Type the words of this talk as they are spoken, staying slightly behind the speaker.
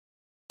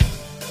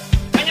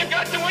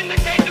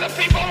the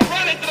people who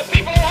run it, to the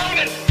people who own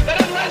it, that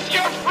unless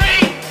you're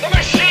free, the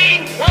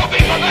machine will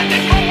be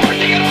prevented from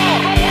working at all,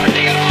 from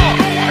working at all,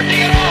 from working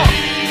at all.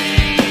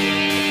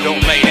 Don't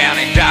lay down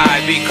and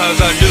die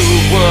because a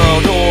new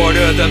world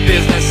order, the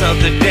business of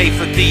the day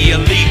for the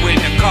elite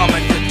when they're coming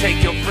to take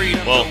your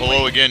freedom. Well,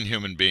 hello again,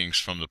 human beings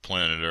from the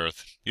planet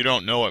Earth. You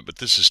don't know it, but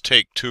this is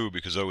take two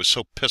because I was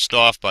so pissed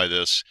off by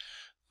this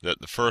that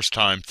the first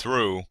time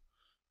through,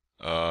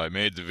 I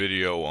made the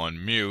video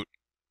on mute,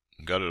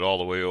 got it all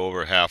the way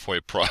over,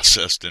 halfway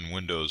processed in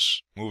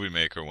Windows Movie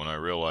Maker when I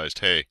realized,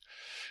 hey,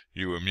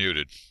 you were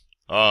muted.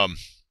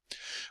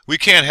 We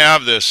can't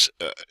have this.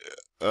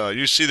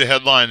 You see the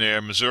headline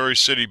there, Missouri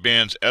City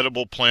bans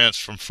edible plants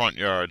from front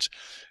yards,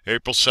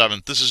 April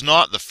 7th. This is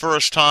not the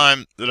first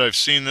time that I've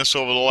seen this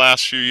over the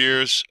last few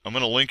years. I'm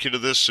going to link you to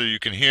this so you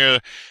can hear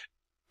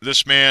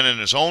this man in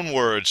his own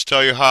words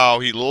tell you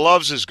how he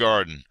loves his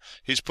garden.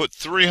 He's put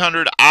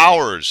 300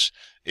 hours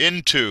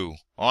into,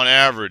 on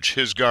average,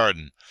 his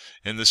garden.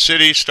 And the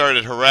city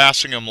started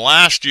harassing him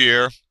last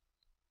year,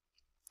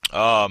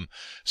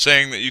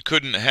 saying that you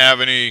couldn't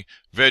have any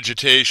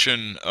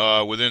vegetation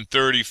within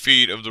 30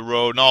 feet of the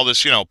road and all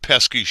this, you know,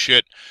 pesky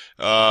shit.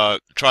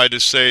 Tried to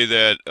say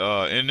that,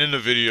 and in the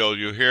video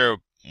you hear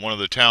one of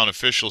the town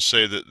officials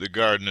say that the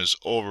garden is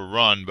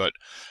overrun, but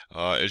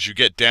as you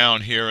get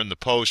down here in the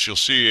post, you'll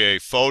see a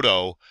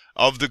photo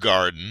of the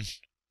garden.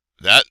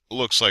 That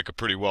looks like a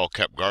pretty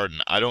well-kept garden.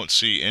 I don't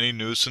see any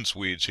nuisance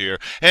weeds here.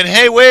 And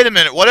hey, wait a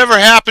minute, whatever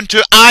happened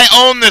to I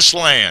own this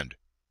land?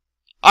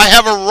 I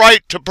have a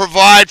right to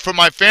provide for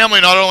my family,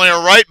 not only a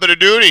right, but a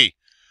duty.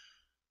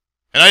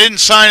 And I didn't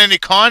sign any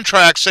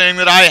contract saying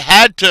that I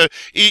had to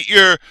eat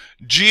your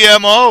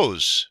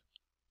GMOs.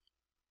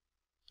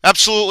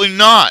 Absolutely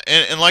not.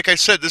 And like I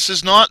said, this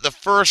is not the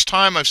first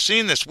time I've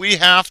seen this. We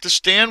have to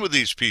stand with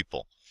these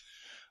people.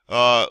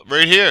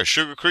 Right here,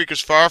 Sugar Creek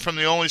is far from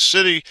the only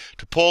city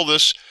to pull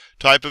this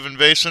type of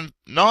invasive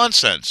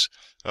nonsense.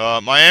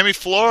 Miami,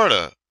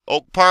 Florida,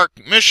 Oak Park,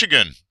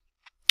 Michigan.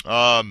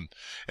 And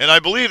I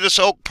believe this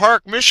Oak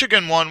Park,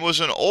 Michigan one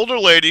was an older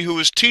lady who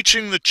was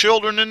teaching the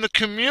children in the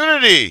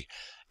community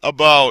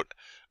about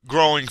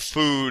growing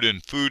food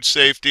and food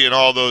safety and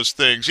all those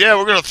things. Yeah,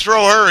 we're going to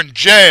throw her in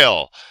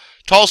jail.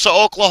 Tulsa,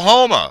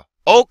 Oklahoma,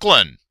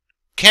 Oakland,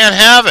 can't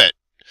have it.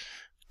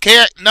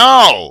 Can't,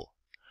 no.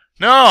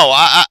 No,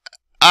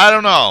 I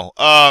don't know.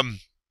 I'm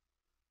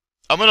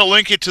going to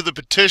link you to the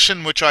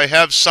petition which I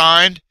have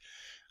signed.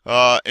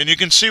 And you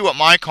can see what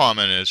my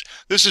comment is.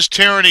 This is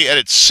tyranny at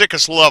its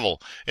sickest level.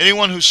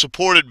 Anyone who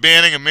supported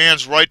banning a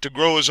man's right to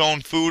grow his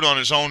own food on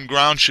his own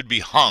ground should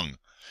be hung.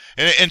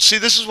 And see,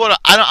 this is what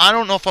I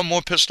don't know if I'm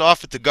more pissed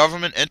off at the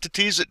government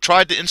entities that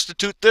tried to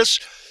institute this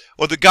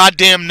or the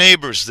goddamn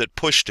neighbors that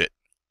pushed it.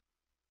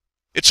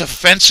 It's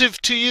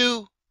offensive to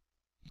you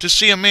to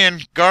see a man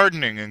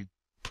gardening and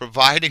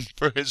providing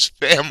for his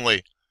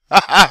family. No,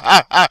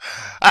 I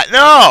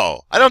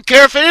don't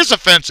care if it is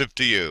offensive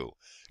to you.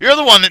 You're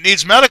the one that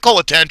needs medical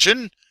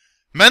attention,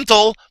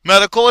 mental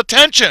medical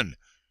attention.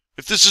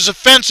 If this is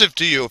offensive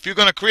to you, if you're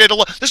going to create a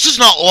law, this is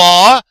not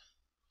law.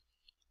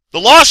 The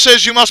law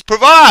says you must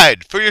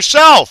provide for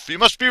yourself. You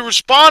must be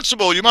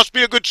responsible. You must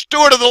be a good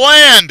steward of the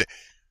land.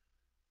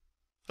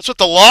 That's what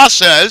the law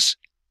says.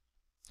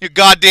 Your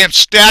goddamn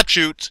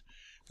statutes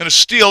going to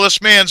steal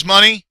this man's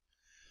money,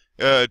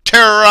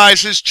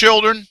 terrorize his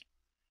children.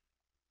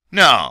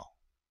 No.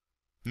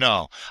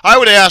 No. I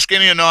would ask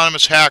any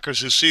anonymous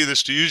hackers who see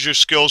this to use your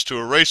skills to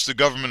erase the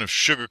government of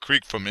Sugar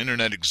Creek from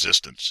internet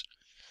existence.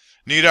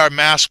 Need our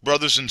masked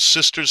brothers and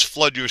sisters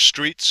flood your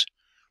streets?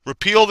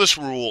 Repeal this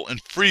rule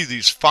and free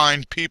these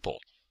fine people.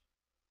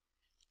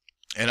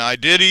 And I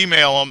did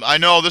email them. I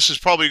know this is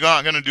probably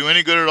not going to do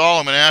any good at all.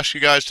 I'm going to ask you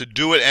guys to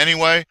do it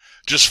anyway.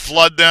 Just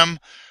flood them.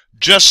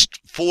 Just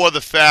for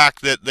the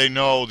fact that they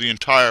know the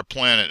entire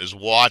planet is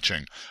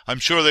watching. I'm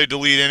sure they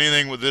delete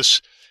anything with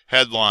this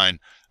headline.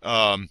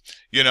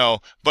 You know,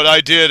 but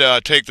I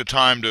did take the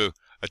time to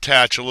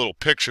attach a little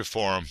picture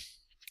for them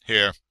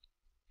here.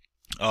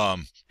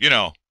 You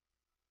know,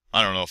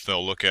 I don't know if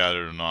they'll look at it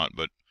or not,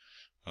 but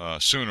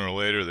sooner or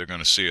later they're going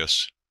to see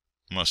us,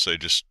 unless they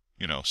just,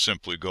 you know,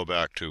 simply go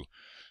back to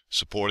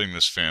supporting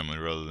this family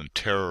rather than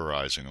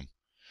terrorizing them.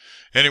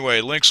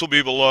 Anyway, links will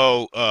be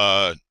below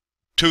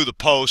to the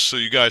post so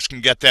you guys can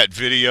get that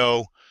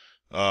video,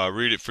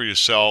 read it for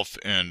yourself,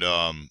 and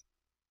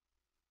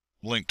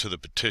link to the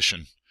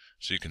petition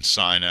so you can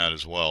sign that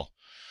as well.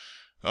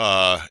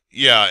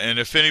 Yeah, and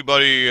if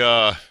anybody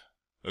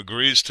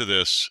agrees to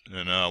this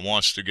and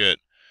wants to get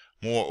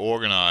more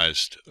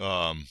organized,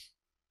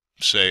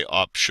 say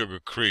up Sugar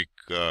Creek,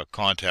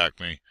 contact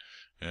me,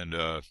 and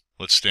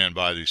let's stand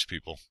by these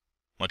people.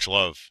 Much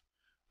love.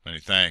 Many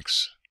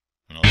thanks.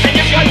 And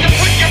you've got to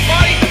put your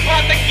body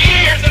upon the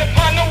gears and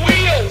upon the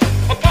wheels,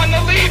 upon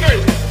the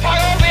levers.